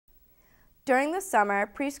During the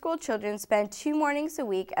summer, preschool children spend 2 mornings a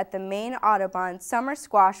week at the Maine Audubon Summer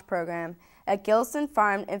Squash Program at Gisland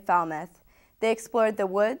Farm in Falmouth. They explored the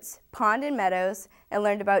woods, pond, and meadows and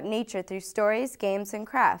learned about nature through stories, games, and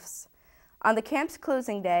crafts. On the camp's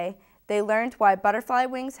closing day, they learned why butterfly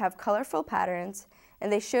wings have colorful patterns,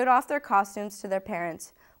 and they showed off their costumes to their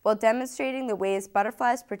parents while demonstrating the ways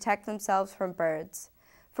butterflies protect themselves from birds.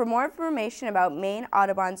 For more information about Maine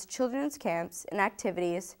Audubon's children's camps and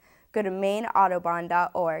activities, go to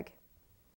MaineAudubon.org.